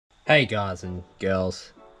Hey guys and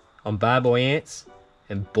girls, I'm Bad Boy Ants,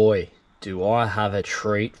 and boy do I have a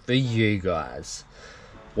treat for you guys.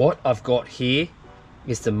 What I've got here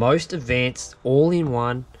is the most advanced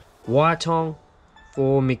all-in-one Ytong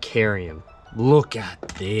Formicarium. Look at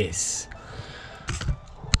this.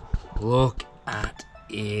 Look at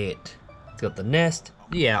it. It's got the nest,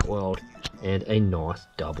 the outworld, and a nice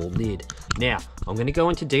double lid. Now, I'm going to go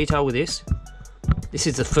into detail with this. This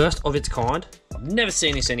is the first of its kind. I've never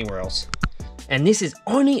seen this anywhere else. And this is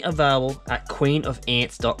only available at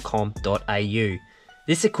queenofants.com.au.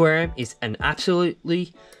 This aquarium is an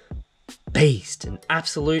absolutely beast, an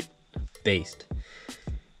absolute beast.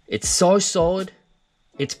 It's so solid,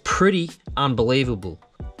 it's pretty unbelievable.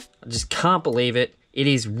 I just can't believe it. It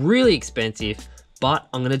is really expensive, but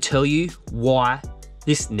I'm gonna tell you why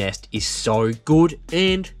this nest is so good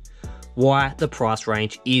and why the price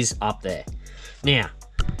range is up there. Now,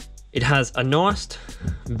 it has a nice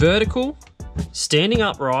vertical standing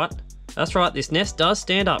upright. That's right, this nest does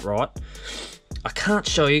stand upright. I can't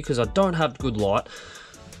show you because I don't have good light.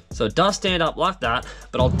 So it does stand up like that,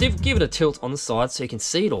 but I'll give it a tilt on the side so you can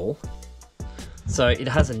see it all. So it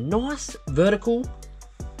has a nice vertical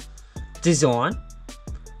design,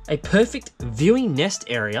 a perfect viewing nest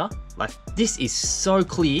area. Like, this is so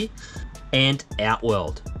clear, and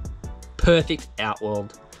outworld. Perfect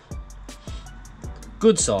outworld.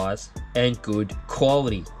 Good size and good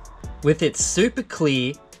quality. With its super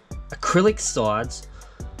clear acrylic sides,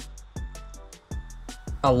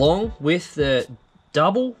 along with the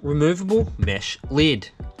double removable mesh lid.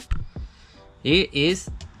 Here is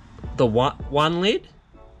the one lid.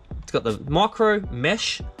 It's got the micro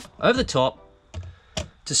mesh over the top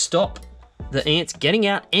to stop the ants getting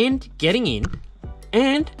out and getting in,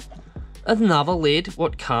 and another lid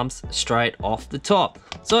what comes straight off the top.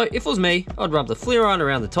 So if it was me, I'd rub the fluorine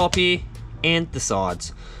around the top here and the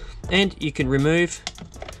sides, and you can remove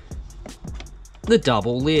the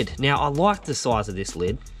double lid. Now, I like the size of this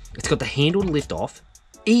lid. It's got the handle to lift off,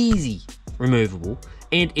 easy removable,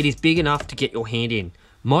 and it is big enough to get your hand in.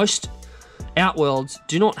 Most outworlds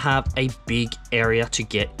do not have a big area to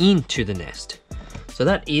get into the nest, so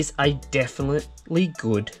that is a definitely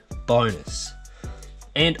good bonus.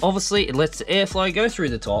 And obviously it lets the airflow go through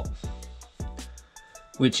the top,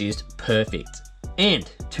 which is perfect. And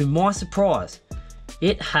to my surprise,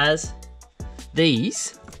 it has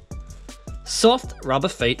these soft rubber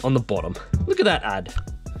feet on the bottom. Look at that ad.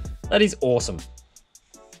 That is awesome.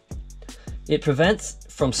 It prevents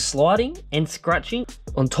from sliding and scratching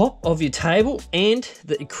on top of your table and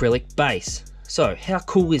the acrylic base. So how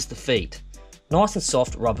cool is the feet? Nice and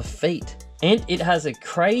soft rubber feet. And it has a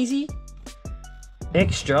crazy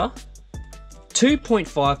extra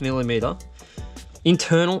 2.5mm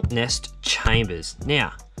internal nest chambers.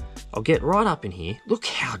 Now, I'll get right up in here. Look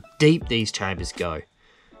how deep these chambers go.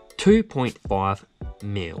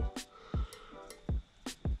 2.5mm.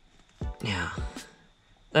 Now,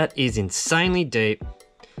 that is insanely deep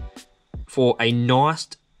for a nice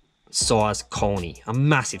size colony, a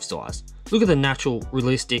massive size. Look at the natural,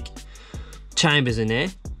 realistic chambers in there,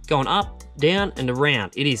 going up, down, and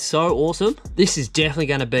around. It is so awesome. This is definitely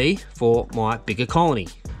going to be for my bigger colony.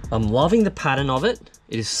 I'm loving the pattern of it.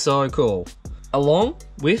 It is so cool. Along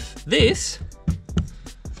with this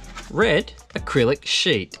red acrylic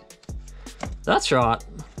sheet. That's right,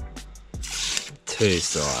 two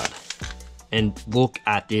side. And look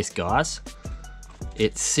at this, guys.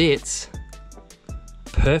 It sits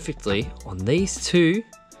perfectly on these two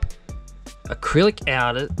acrylic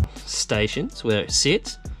outer stations where it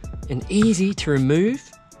sits, and easy to remove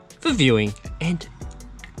for viewing and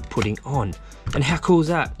putting on. And how cool is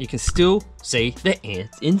that? You can still see the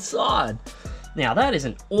ants inside. Now, that is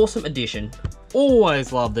an awesome addition.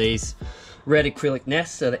 Always love these red acrylic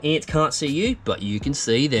nests so the ants can't see you, but you can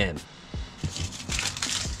see them.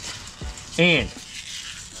 And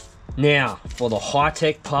now for the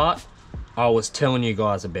high-tech part I was telling you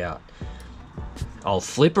guys about. I'll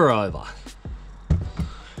flip her over.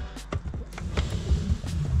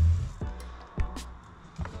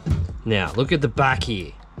 Now, look at the back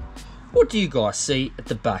here. What do you guys see at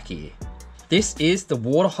the back here? This is the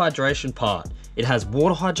water hydration part. It has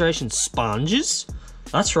water hydration sponges.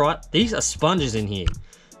 That's right, these are sponges in here.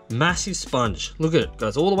 Massive sponge. Look at it,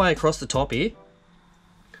 goes all the way across the top here.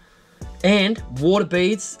 And water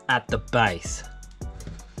beads at the base.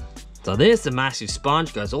 So there's the massive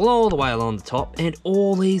sponge, goes all the way along the top, and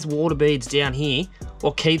all these water beads down here,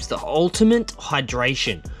 what keeps the ultimate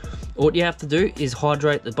hydration. What you have to do is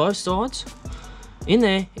hydrate the both sides. In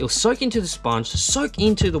there, it'll soak into the sponge, soak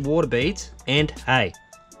into the water beads, and hey,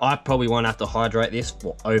 I probably won't have to hydrate this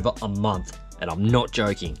for over a month, and I'm not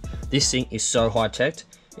joking. This thing is so high-tech.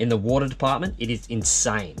 In the water department, it is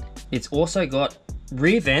insane. It's also got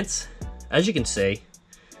rear vents, as you can see.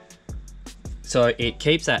 So it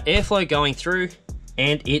keeps that airflow going through,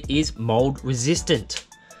 and it is mold resistant.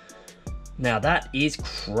 Now that is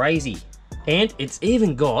crazy. And it's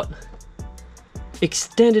even got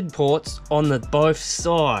extended ports on the both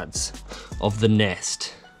sides of the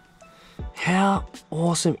nest. How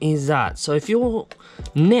awesome is that? So if your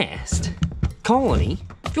colony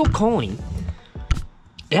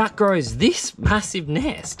outgrows this massive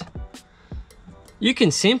nest, you can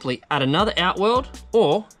simply add another outworld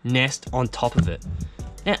or nest on top of it.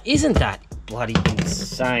 Now, isn't that bloody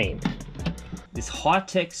insane? This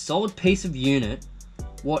high-tech solid piece of unit,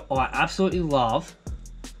 what I absolutely love.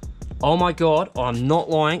 Oh my God, I'm not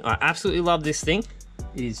lying. I absolutely love this thing.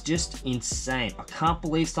 It is just insane. I can't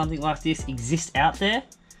believe something like this exists out there.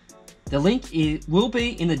 The link will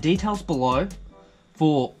be in the details below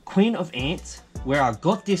for Queen of Ants, where I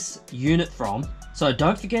got this unit from. So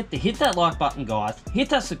don't forget to hit that like button, guys, hit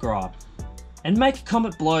that subscribe, and make a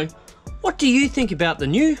comment below. What do you think about the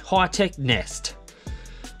new high-tech nest?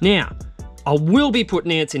 Now, I will be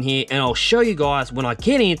putting ants in here, and I'll show you guys when I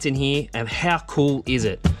get ants in here and how cool is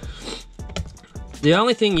it. The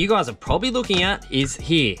only thing you guys are probably looking at is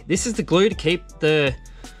here. This is the glue to keep the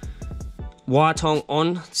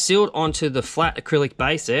Ytong sealed onto the flat acrylic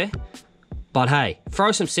base there. But hey,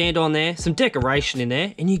 throw some sand on there, some decoration in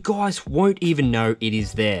there, and you guys won't even know it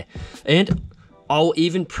is there. And I'll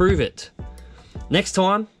even prove it. Next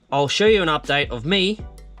time, I'll show you an update of me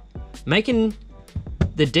making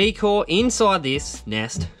the decor inside this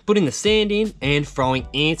nest, putting the sand in and throwing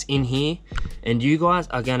ants in here. And you guys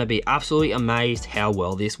are gonna be absolutely amazed how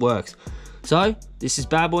well this works. So, this is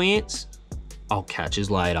Bad Boy Ants. I'll catch you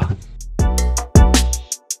later.